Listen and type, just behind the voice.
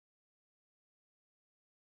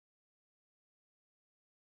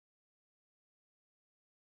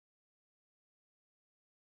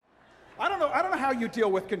I don't know how you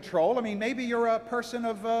deal with control. I mean, maybe you're a person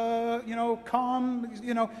of, calm,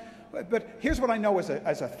 but here's what I know as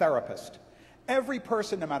a therapist. Every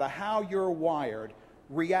person, no matter how you're wired,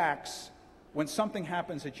 reacts when something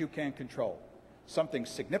happens that you can't control. Something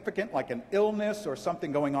significant like an illness or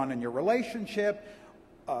something going on in your relationship,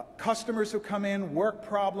 customers who come in, work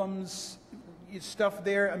problems, stuff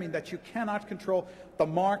there, I mean, that you cannot control, the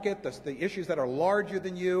market, the issues that are larger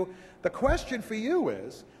than you. The question for you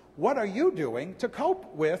is, what are you doing to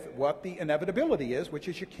cope with what the inevitability is, which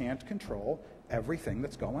is you can't control everything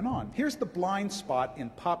that's going on? Here's the blind spot in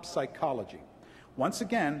pop psychology. Once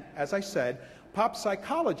again, as I said, pop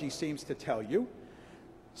psychology seems to tell you,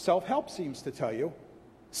 self-help seems to tell you,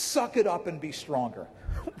 suck it up and be stronger.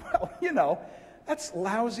 Well, that's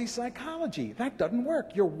lousy psychology. That doesn't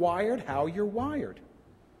work. You're wired how you're wired.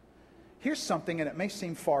 Here's something, and it may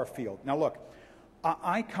seem far afield. Now look,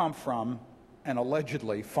 I come from an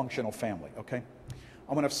allegedly functional family, okay?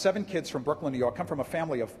 I'm one of 7 kids from Brooklyn, New York. I come from a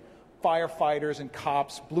family of firefighters and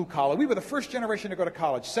cops, blue collar. We were the first generation to go to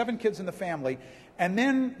college, 7 kids in the family. And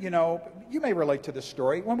then, you may relate to this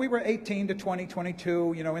story. When we were 18 to 20,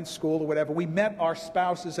 22, in school or whatever, we met our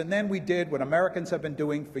spouses, and then we did what Americans have been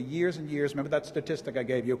doing for years and years. Remember that statistic I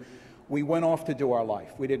gave you? We went off to do our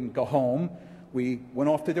life. We didn't go home. We went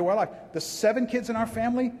off to do our life. The 7 kids in our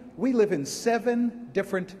family, we live in 7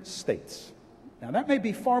 different states. Now, that may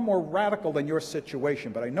be far more radical than your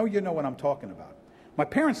situation, but I know you know what I'm talking about. My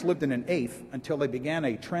parents lived in an 8th until they began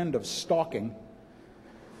a trend of stalking.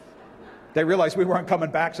 They realized we weren't coming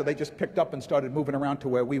back, so they just picked up and started moving around to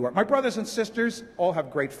where we were. My brothers and sisters all have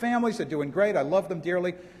great families. They're doing great. I love them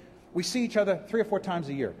dearly. We see each other 3 or 4 times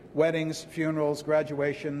a year. Weddings, funerals,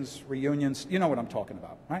 graduations, reunions. You know what I'm talking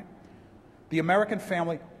about, right? The American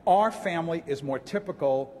family, our family, is more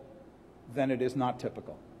typical than it is not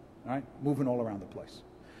typical. All right? Moving all around the place.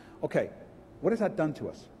 Okay, what has that done to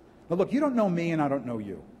us? Now look, you don't know me and I don't know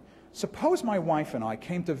you. Suppose my wife and I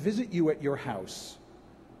came to visit you at your house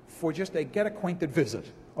for just a get-acquainted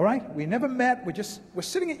visit, all right? We never met, we're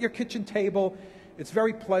sitting at your kitchen table. It's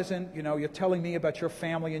very pleasant, you're telling me about your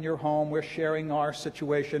family and your home. We're sharing our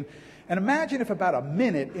situation. And imagine if about a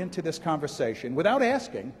minute into this conversation, without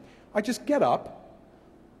asking, I just get up,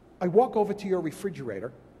 I walk over to your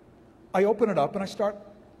refrigerator, I open it up and I start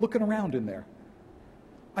looking around in there.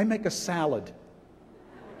 I make a salad.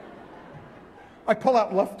 I pull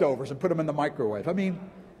out leftovers and put them in the microwave. I mean,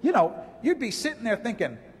 you'd be sitting there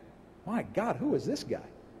thinking, my God, who is this guy?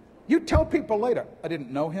 You'd tell people later, I didn't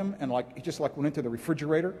know him, and he just went into the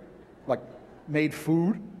refrigerator, made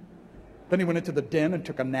food. Then he went into the den and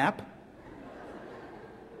took a nap.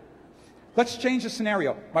 Let's change the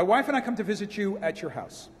scenario. My wife and I come to visit you at your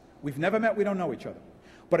house. We've never met, we don't know each other.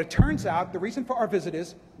 But it turns out the reason for our visit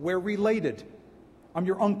is we're related. I'm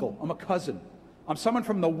your uncle, I'm a cousin. I'm someone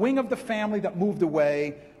from the wing of the family that moved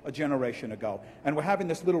away a generation ago. And we're having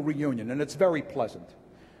this little reunion, and it's very pleasant.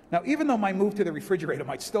 Now, even though my move to the refrigerator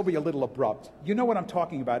might still be a little abrupt, you know what I'm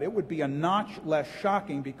talking about. It would be a notch less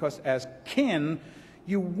shocking because as kin,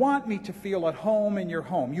 you want me to feel at home in your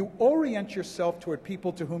home. You orient yourself toward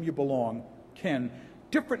people to whom you belong, kin,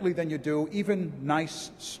 differently than you do even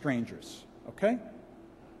nice strangers, okay?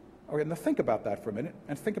 All right, now think about that for a minute,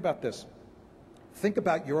 and think about this. Think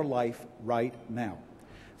about your life right now.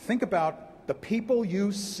 Think about the people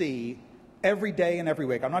you see every day and every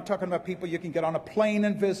week. I'm not talking about people you can get on a plane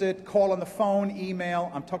and visit, call on the phone,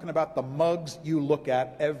 email. I'm talking about the mugs you look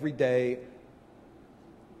at every day,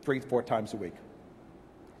 3, 4 times a week.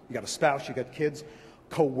 You got a spouse, you got kids,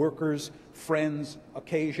 co-workers, friends,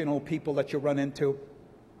 occasional people that you run into.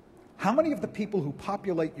 How many of the people who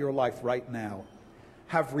populate your life right now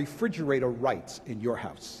have refrigerator rights in your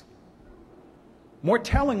house? More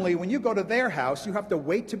tellingly, when you go to their house, you have to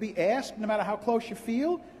wait to be asked, no matter how close you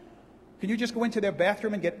feel. Can you just go into their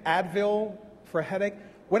bathroom and get Advil for a headache?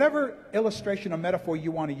 Whatever illustration or metaphor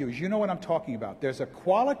you want to use, you know what I'm talking about. There's a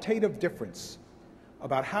qualitative difference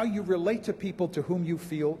about how you relate to people to whom you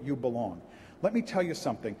feel you belong. Let me tell you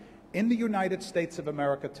something. In the United States of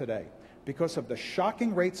America today, because of the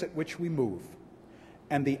shocking rates at which we move,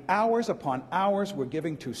 and the hours upon hours we're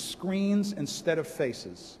giving to screens instead of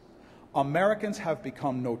faces, Americans have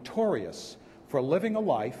become notorious for living a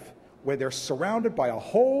life where they're surrounded by a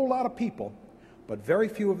whole lot of people, but very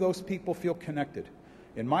few of those people feel connected.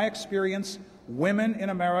 In my experience, women in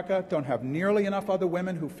America don't have nearly enough other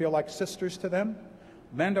women who feel like sisters to them.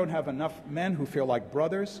 Men don't have enough men who feel like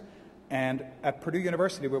brothers. And at Purdue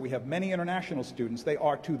University, where we have many international students, they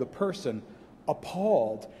are, to the person,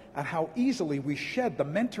 appalled at how easily we shed the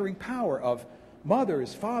mentoring power of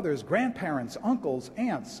mothers, fathers, grandparents, uncles,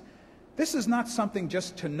 aunts. This is not something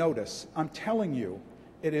just to notice. I'm telling you,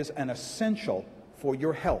 it is an essential for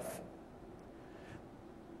your health.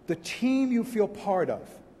 The team you feel part of,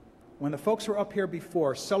 when the folks were up here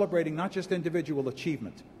before celebrating not just individual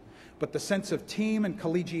achievement, but the sense of team and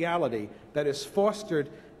collegiality that is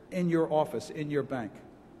fostered in your office, in your bank,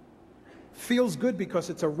 feels good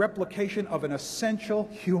because it's a replication of an essential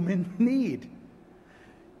human need.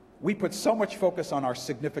 We put so much focus on our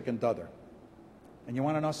significant other. And you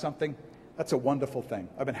want to know something? That's a wonderful thing.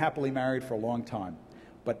 I've been happily married for a long time.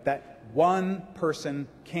 But that one person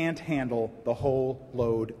can't handle the whole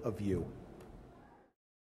load of you.